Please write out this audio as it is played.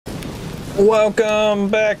Welcome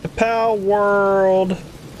back to Palworld.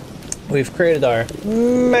 We've created our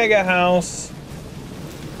mega house.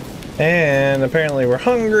 And apparently we're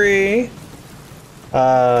hungry.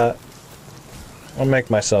 I'll make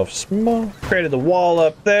myself small. Created the wall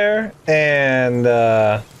up there and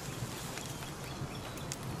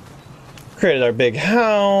created our big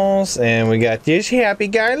house, and we got this happy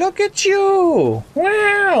guy. Look at you!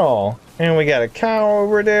 Wow! And we got a cow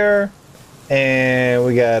over there, and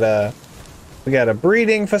we got a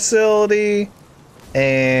breeding facility,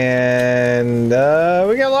 and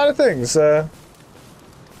we got a lot of things.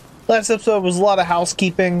 Last episode was a lot of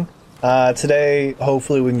housekeeping. Today,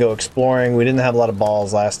 hopefully, we can go exploring. We didn't have a lot of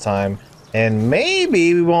balls last time, and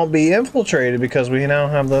maybe we won't be infiltrated because we now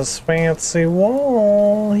have this fancy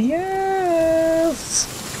wall. Yes.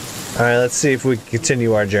 All right, let's see if we can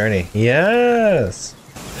continue our journey. Yes.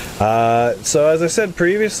 So as I said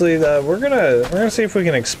previously, we're gonna see if we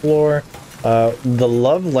can explore. The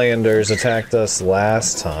Lovelanders attacked us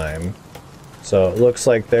last time, so it looks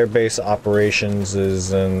like their base operations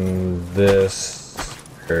is in this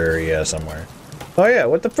area somewhere. Oh yeah,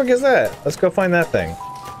 what the frick is that? Let's go find that thing.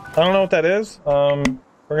 I don't know what that is. We're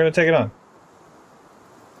gonna take it on.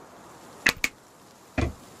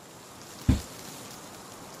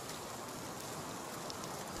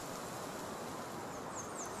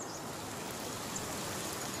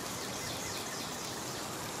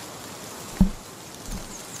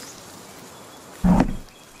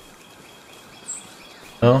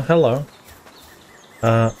 Oh, hello.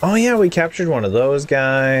 Oh yeah, we captured one of those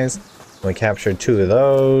guys. We captured two of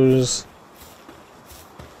those.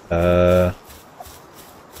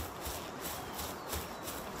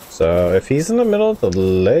 So if he's in the middle of the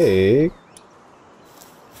lake,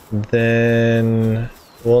 then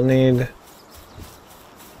we'll need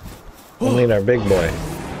our big boy.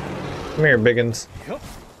 Come here, biggins.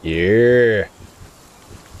 Yeah.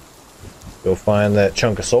 Go find that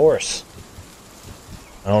chunkosaurus.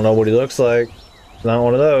 I don't know what he looks like. It's not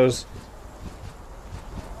one of those.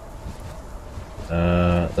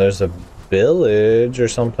 There's a village or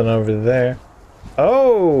something over there.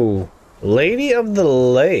 Oh! Lady of the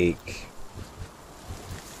Lake.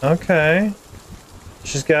 Okay.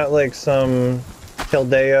 She's got like some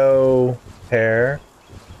Kildeo hair.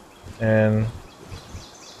 And...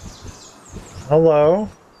 hello.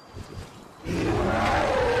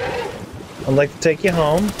 I'd like to take you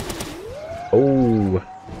home. Oh.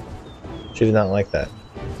 She did not like that.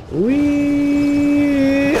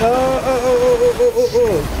 Wee! Oh.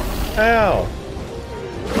 Ow!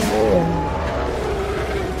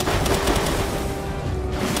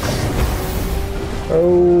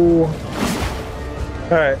 Oh.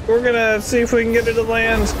 Alright, we're gonna see if we can get her to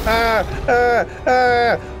land.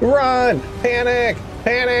 Run! Panic!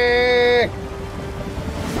 Panic!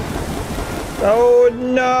 Oh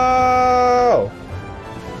no!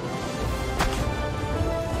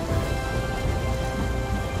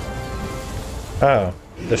 Oh,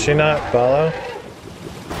 does she not follow?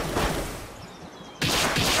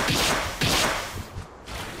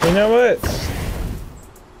 You know what?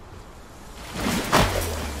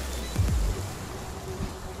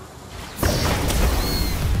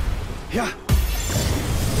 Yeah.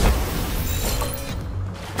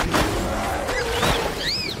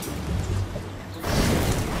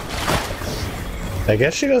 I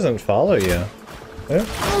guess she doesn't follow you. Yeah.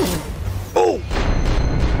 Oh.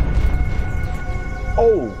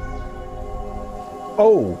 Oh!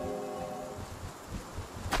 Oh!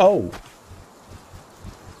 Oh!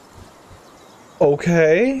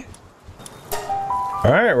 Okay.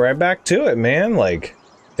 Alright, right back to it, man. Like,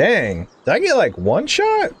 dang. Did I get like one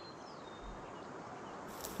shot?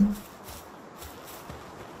 I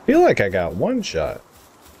feel like I got one shot.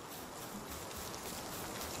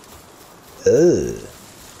 Ugh.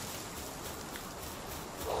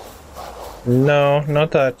 No, no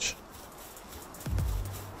touch.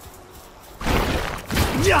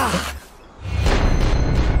 Yeah.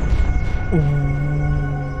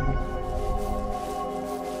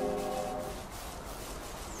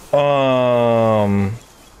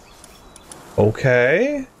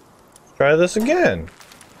 Okay. Try this again.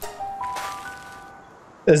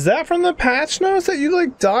 Is that from the patch notes that you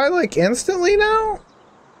like die like instantly now?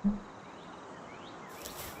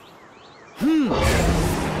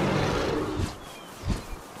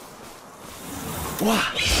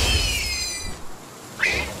 Wow.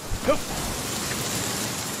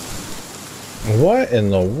 What in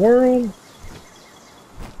the world?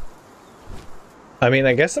 I mean,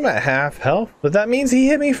 I guess I'm at half health, but that means he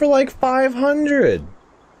hit me for like 500.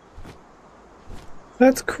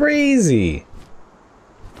 That's crazy.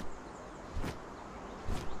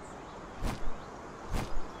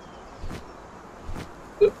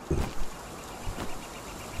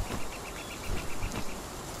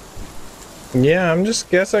 Yeah, I'm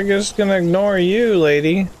just gonna ignore you,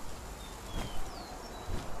 lady.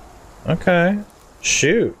 Okay.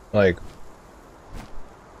 Shoot. Like.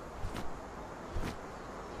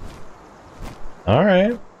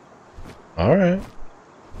 Alright. Alright.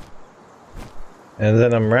 And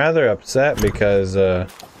then I'm rather upset because,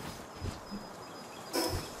 it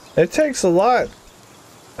takes a lot.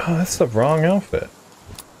 Oh, that's the wrong outfit.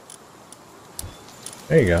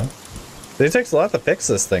 There you go. It takes a lot to fix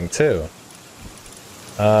this thing, too.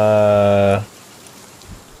 I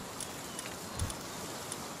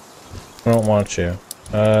don't want you.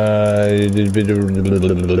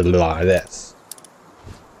 This.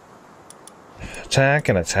 Attack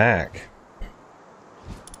and attack.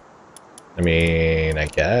 I mean, I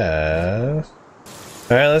guess.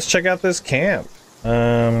 Alright, let's check out this camp.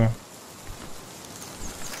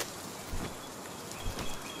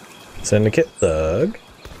 Syndicate Thug.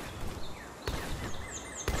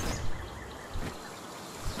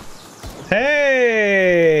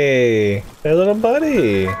 Hey! Hey, little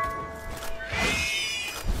buddy.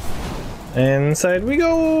 Inside we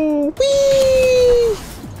go! Whee!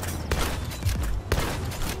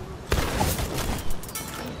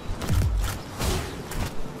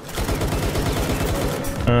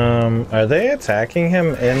 Are they attacking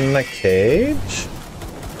him in the cage?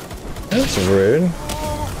 That's rude.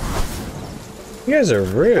 You guys are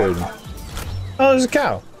rude. Oh, there's a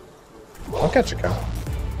cow. I'll catch a cow.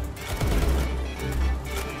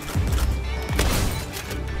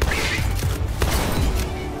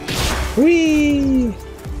 Whee!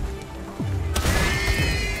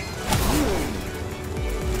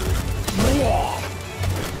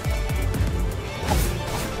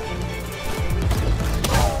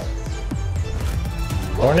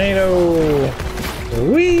 Tornado!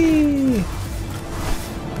 Whee!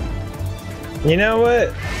 You know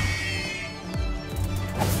what?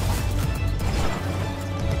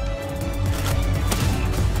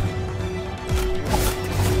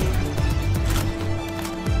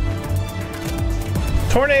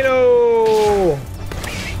 Tornado!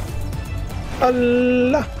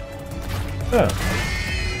 Allah! Oh.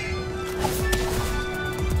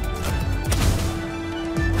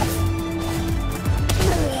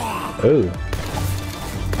 Ooh.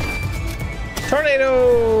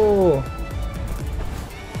 Tornado!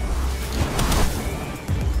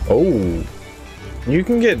 Oh. You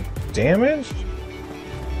can get damaged?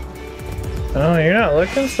 Oh, you're not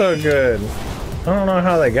looking so good. I don't know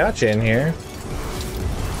how they got you in here.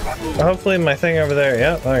 Hopefully my thing over there.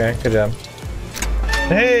 Yep, okay, good job.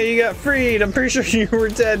 Hey, you got freed! I'm pretty sure you were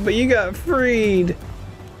dead, but you got freed!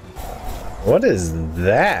 What is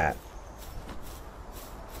that?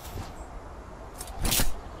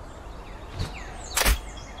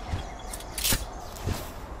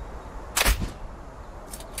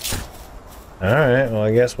 Alright, well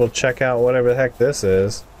I guess we'll check out whatever the heck this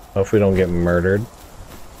is. Hope we don't get murdered.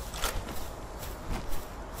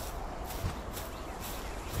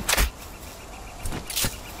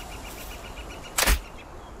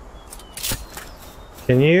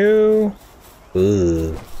 Can you...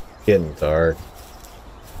 Ugh, getting dark.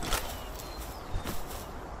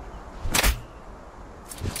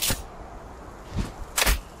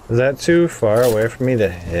 Is that too far away for me to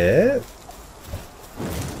hit?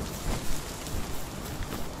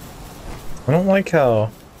 I don't like how...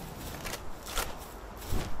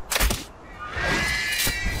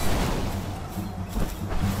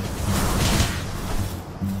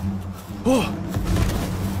 Oh.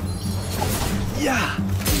 Yeah.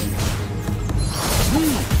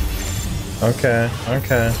 Okay,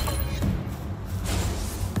 okay.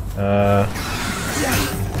 Yeah.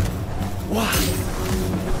 Wow.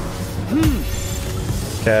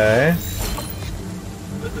 Okay.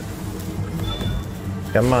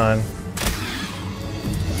 Come on.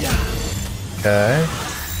 Okay.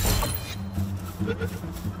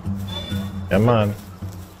 Come on.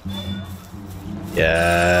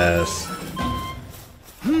 Yes.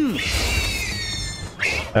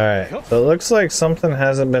 Alright, so it looks like something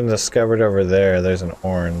hasn't been discovered over there. There's an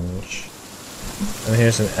orange. And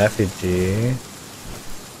here's an effigy.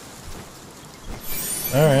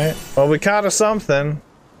 Alright. Well, we caught a something.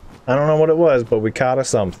 I don't know what it was, but we caught a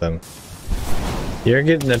something. You're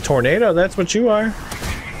getting a tornado, that's what you are.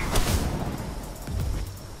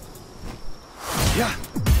 Yeah.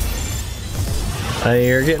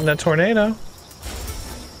 You're getting a tornado.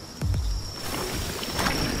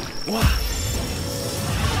 Wow.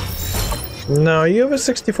 No, you have a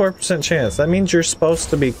 64% chance. That means you're supposed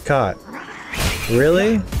to be caught.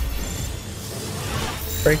 Really?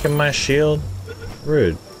 Breaking my shield?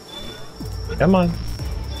 Rude. Come on.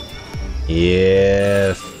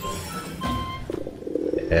 Yes.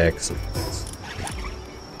 Excellent.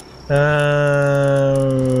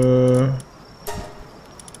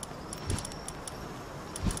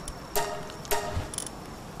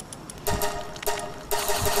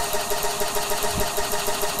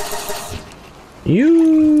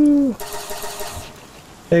 You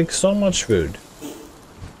take so much food.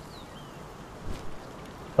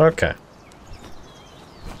 Okay.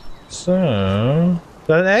 So, is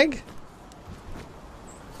that an egg?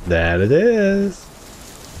 That it is.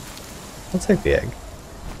 I'll take the egg.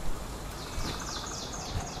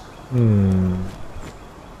 Can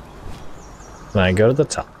I go to the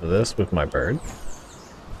top of this with my bird?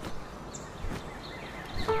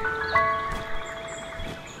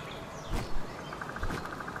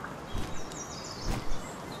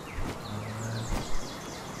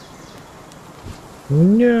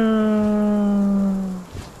 No.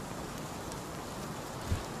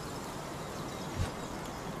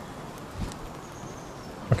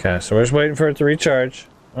 Okay, so we're just waiting for it to recharge.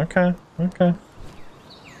 Okay, okay.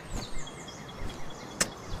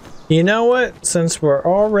 You know what? Since we're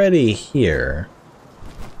already here...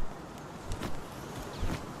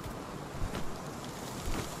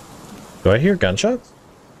 Do I hear gunshots?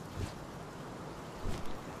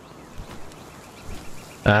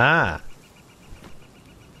 Ah!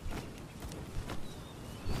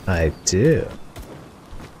 I do.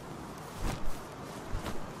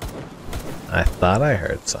 I thought I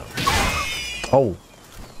heard something. Oh!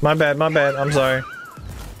 My bad, I'm sorry.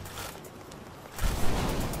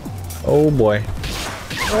 Oh boy.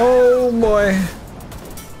 Oh boy.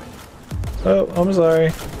 Oh, I'm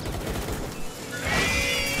sorry.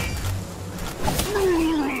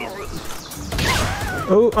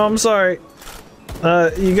 Oh, I'm sorry.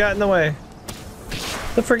 You got in the way.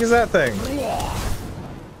 The frick is that thing?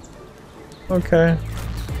 Okay.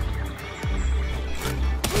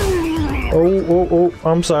 Oh,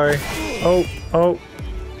 I'm sorry. Oh, oh.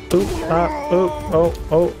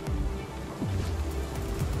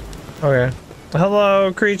 Okay.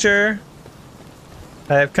 Hello, creature.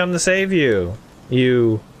 I have come to save you.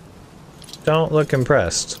 You don't look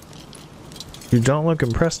impressed. You don't look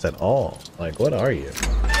impressed at all. Like, what are you?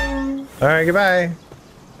 Alright, goodbye.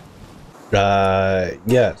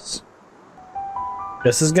 Yes.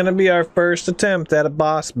 This is gonna be our first attempt at a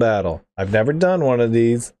boss battle. I've never done one of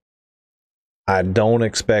these. I don't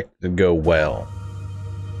expect it to go well.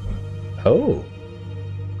 Oh.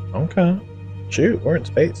 Okay. Shoot, we're in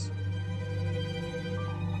space.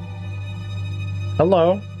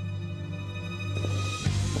 Hello.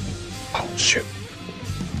 Oh, shoot.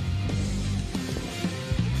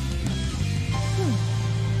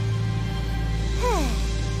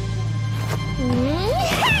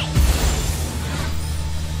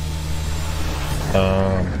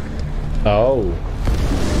 Oh.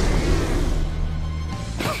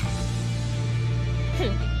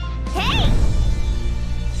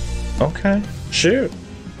 Okay, shoot.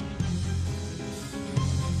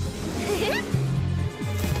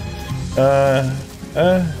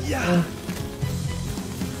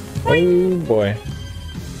 Oh boy.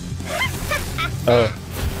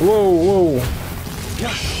 Whoa.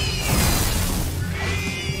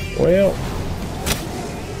 Well.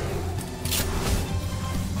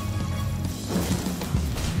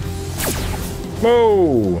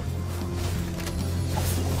 Whoa.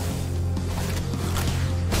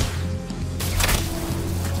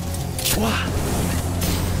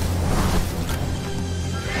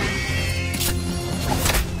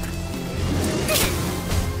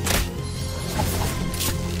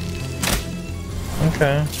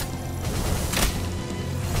 Okay.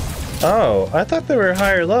 Oh, I thought they were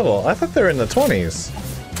higher level. I thought they were in the 20s.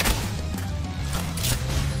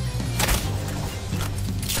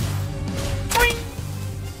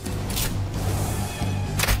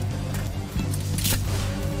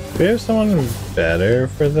 Do we have someone better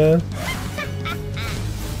for this?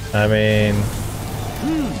 I mean...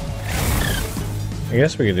 I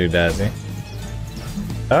guess we could do Dazzy.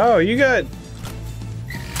 Oh, you got...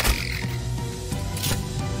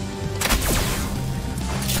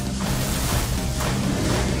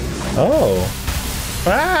 Oh.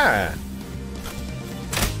 Ah!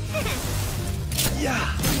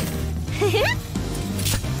 Yeah.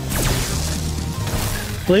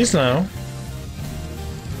 Please no.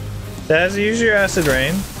 Daz, use your acid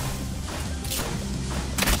rain.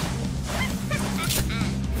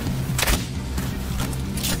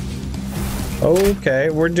 Okay,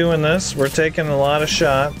 we're doing this. We're taking a lot of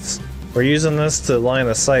shots. We're using this to line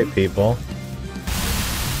of sight people.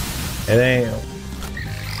 It ain't...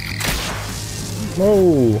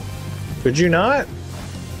 Whoa! Could you not?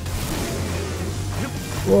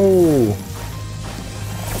 Whoa!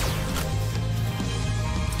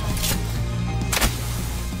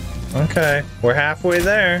 Okay, we're halfway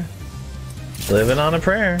there. Living on a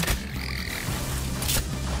prayer.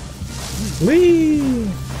 Whee!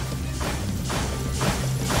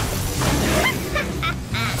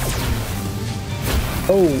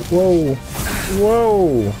 Oh, whoa.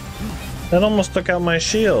 Whoa! That almost took out my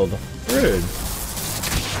shield. Rude.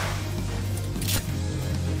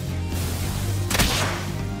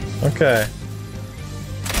 Okay.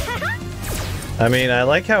 I mean, I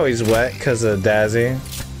like how he's wet because of Dazzy.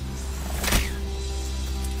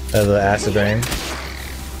 The acid rain.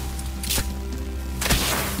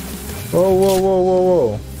 Whoa, whoa, whoa, whoa,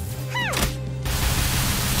 whoa.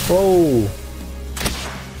 Whoa.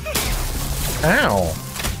 Ow.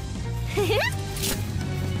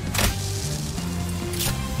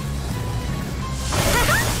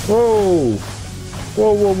 Whoa.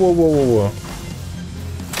 Whoa, whoa, whoa, whoa, whoa, whoa.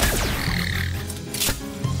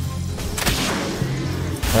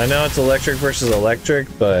 I know it's electric versus electric,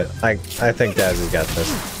 but I think Dazzy's got this.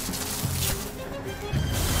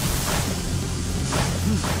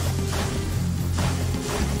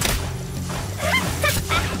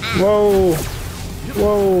 Whoa!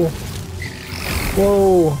 Whoa!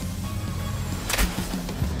 Whoa!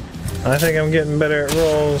 I think I'm getting better at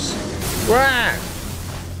rolls. Wah!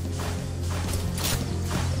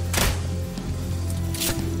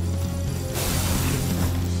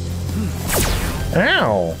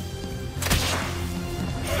 Ow!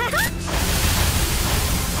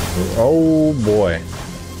 Oh boy.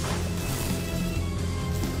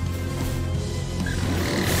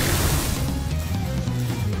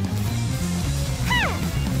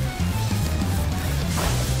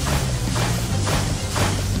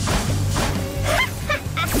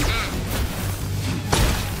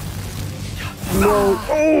 Whoa!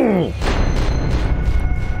 Oh!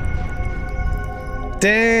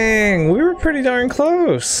 Dang, we were pretty darn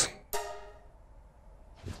close.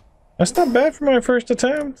 That's not bad for my first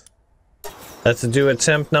attempt. Let's do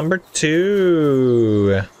attempt number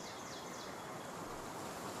 2.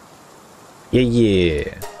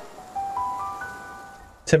 Yeah.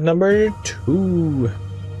 Attempt number 2.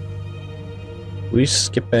 We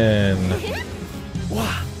skipping.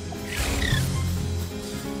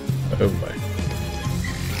 Oh boy.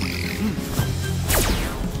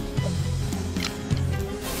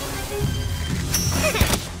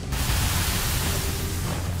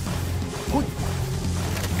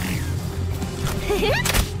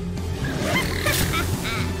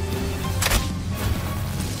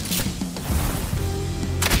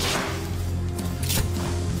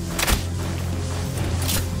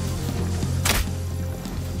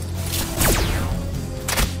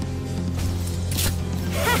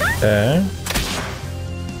 Okay.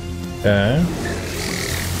 Okay.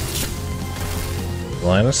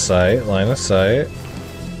 Line of sight, line of sight.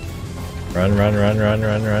 Run, run, run, run,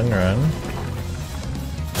 run, run, run.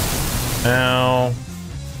 Ow.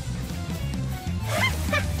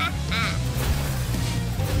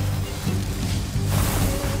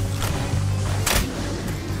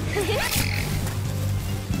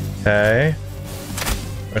 Okay.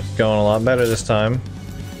 It's going a lot better this time.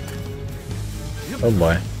 Oh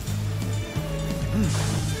boy.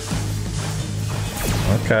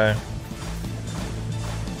 Okay.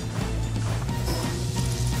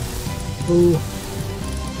 Ooh.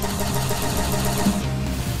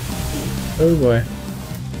 Oh boy.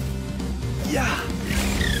 Yeah.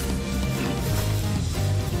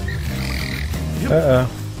 Uh-oh.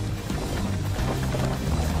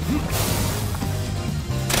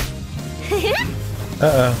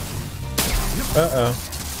 Uh-oh. Uh-oh.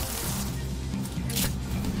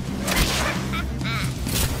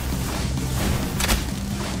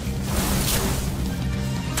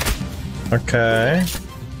 Okay.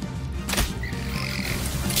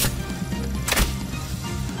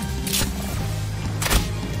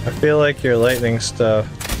 I feel like your lightning stuff.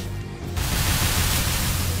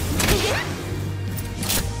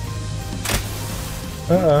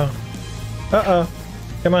 Uh-oh. Uh-oh.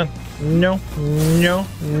 Come on. No. No.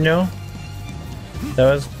 No. That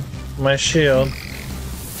was my shield.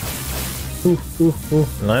 Ooh, ooh, ooh.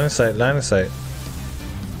 Line of sight, line of sight.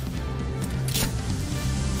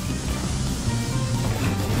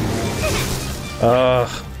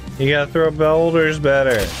 Ugh. You gotta throw boulders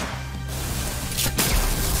better.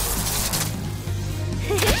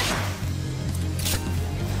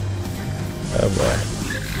 Oh boy.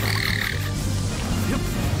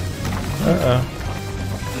 Uh-oh.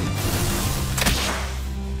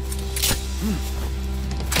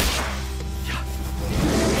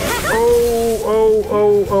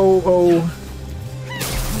 Oh.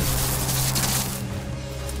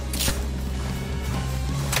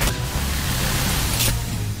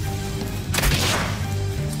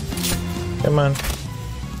 Come on.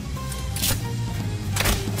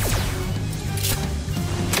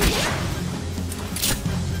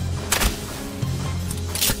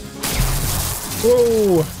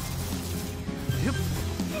 Whoa!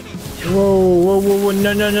 Whoa, whoa, whoa, whoa,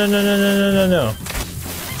 no, no, no, no, no, no, no, no, no.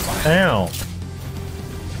 Ow.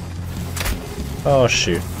 Oh,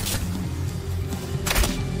 shoot.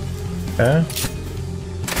 Okay.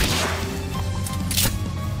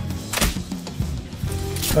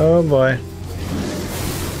 Oh, boy.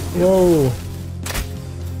 Whoa.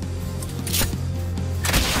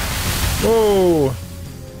 Whoa.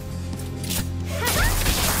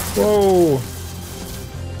 Whoa.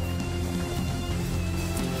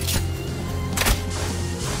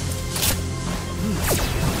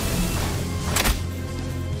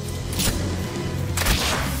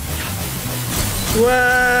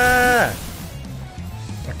 Wah!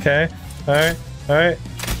 Okay, alright.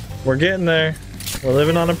 We're getting there. We're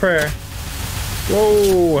living on a prayer.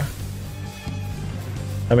 Whoa!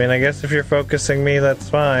 I mean, I guess if you're focusing me, that's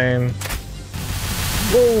fine.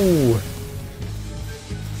 Whoa!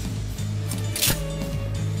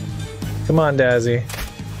 Come on, Dazzy.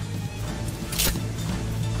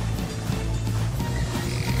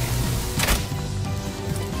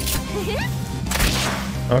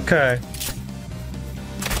 Okay.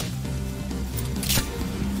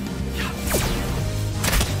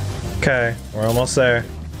 Okay, we're almost there.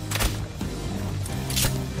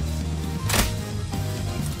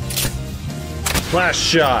 Last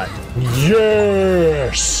shot.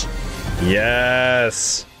 Yes.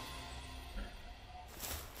 Yes.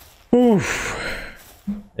 Oof.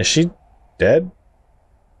 Is she dead?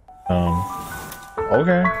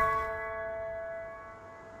 Okay.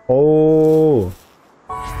 Oh.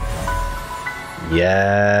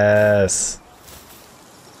 Yes.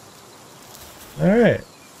 All right.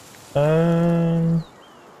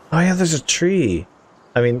 Oh yeah, there's a tree.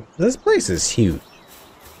 I mean, this place is huge.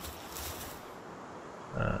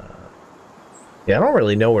 Yeah, I don't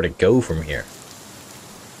really know where to go from here.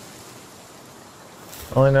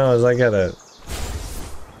 All I know is I gotta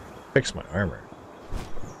fix my armor.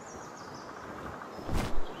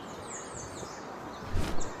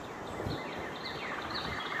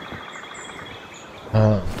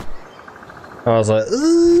 I was like,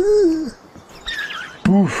 ooh.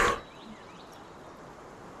 Oof.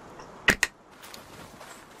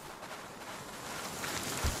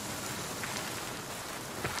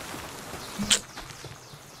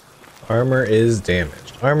 Armor is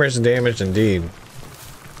damaged. Armor is damaged indeed.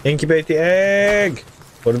 Incubate the egg!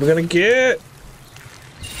 What are we gonna get?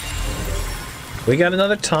 We got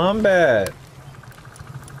another Tombat.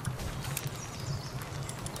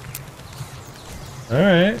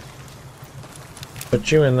 Alright.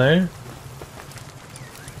 Put you in there.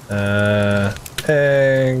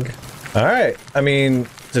 Egg. Alright. I mean,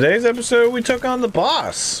 today's episode we took on the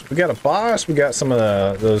boss. We got a boss. We got some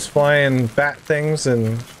of those flying bat things,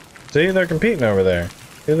 and see, they're competing over there.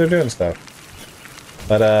 See, they're doing stuff.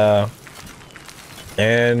 But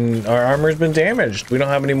and our armor's been damaged. We don't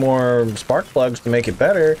have any more spark plugs to make it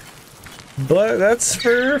better. But that's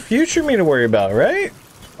for future me to worry about, right?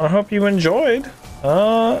 I hope you enjoyed.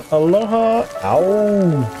 Aloha.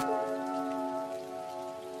 Ow.